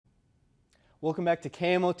Welcome back to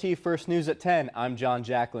KMOT First News at 10. I'm John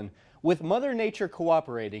Jacklin. With Mother Nature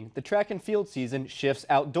cooperating, the track and field season shifts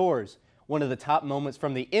outdoors. One of the top moments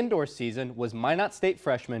from the indoor season was Minot State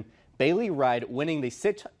freshman Bailey Ride winning the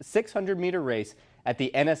 600-meter race at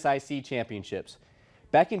the NSIC Championships.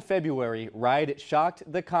 Back in February, Ride shocked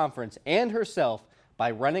the conference and herself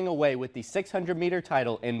by running away with the 600-meter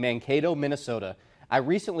title in Mankato, Minnesota. I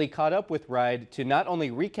recently caught up with Ride to not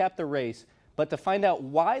only recap the race, but to find out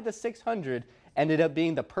why the 600 ended up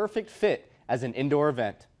being the perfect fit as an indoor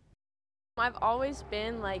event. I've always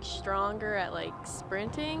been stronger at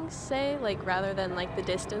sprinting, rather than the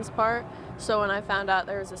distance part. So when I found out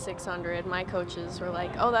there was a 600, my coaches were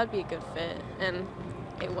like, oh, that'd be a good fit. And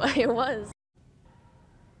it was.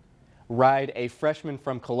 Ride, a freshman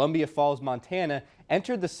from Columbia Falls, Montana,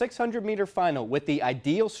 entered the 600-meter final with the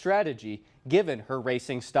ideal strategy given her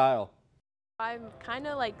racing style. I'm kind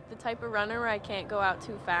of the type of runner where I can't go out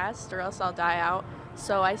too fast or else I'll die out.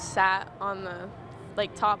 So I sat on the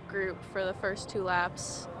top group for the first 2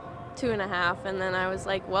 laps, 2.5, and then I was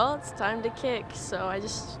like, well, it's time to kick. So I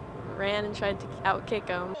just ran and tried to outkick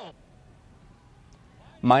them.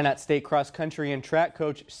 Minot State cross country and track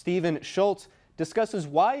coach Steven Schultz discusses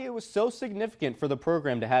why it was so significant for the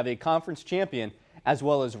program to have a conference champion, as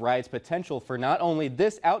well as Ride's potential for not only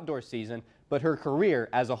this outdoor season, but her career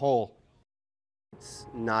as a whole. It's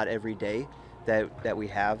not every day that we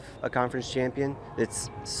have a conference champion. It's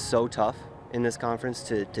so tough in this conference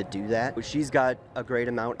to do that. She's got a great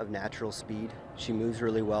amount of natural speed. She moves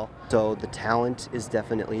really well. So the talent is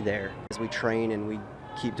definitely there. As we train and we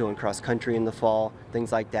keep doing cross country in the fall,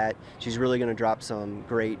 things like that, she's really going to drop some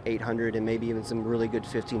great 800 and maybe even some really good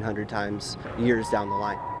 1500 times years down the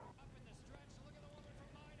line.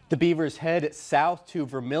 The Beavers head south to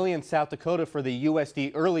Vermillion, South Dakota for the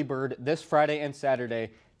USD Early Bird this Friday and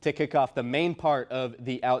Saturday to kick off the main part of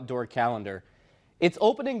the outdoor calendar. It's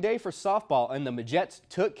opening day for softball, and the Majets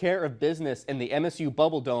took care of business in the MSU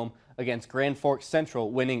Bubble Dome against Grand Forks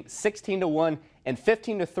Central, winning 16-1 and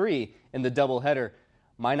 15-3 in the doubleheader.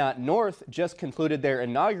 Minot North just concluded their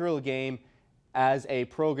inaugural game as a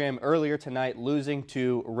program earlier tonight, losing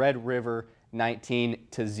to Red River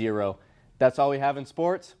 19-0. That's all we have in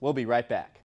sports. We'll be right back.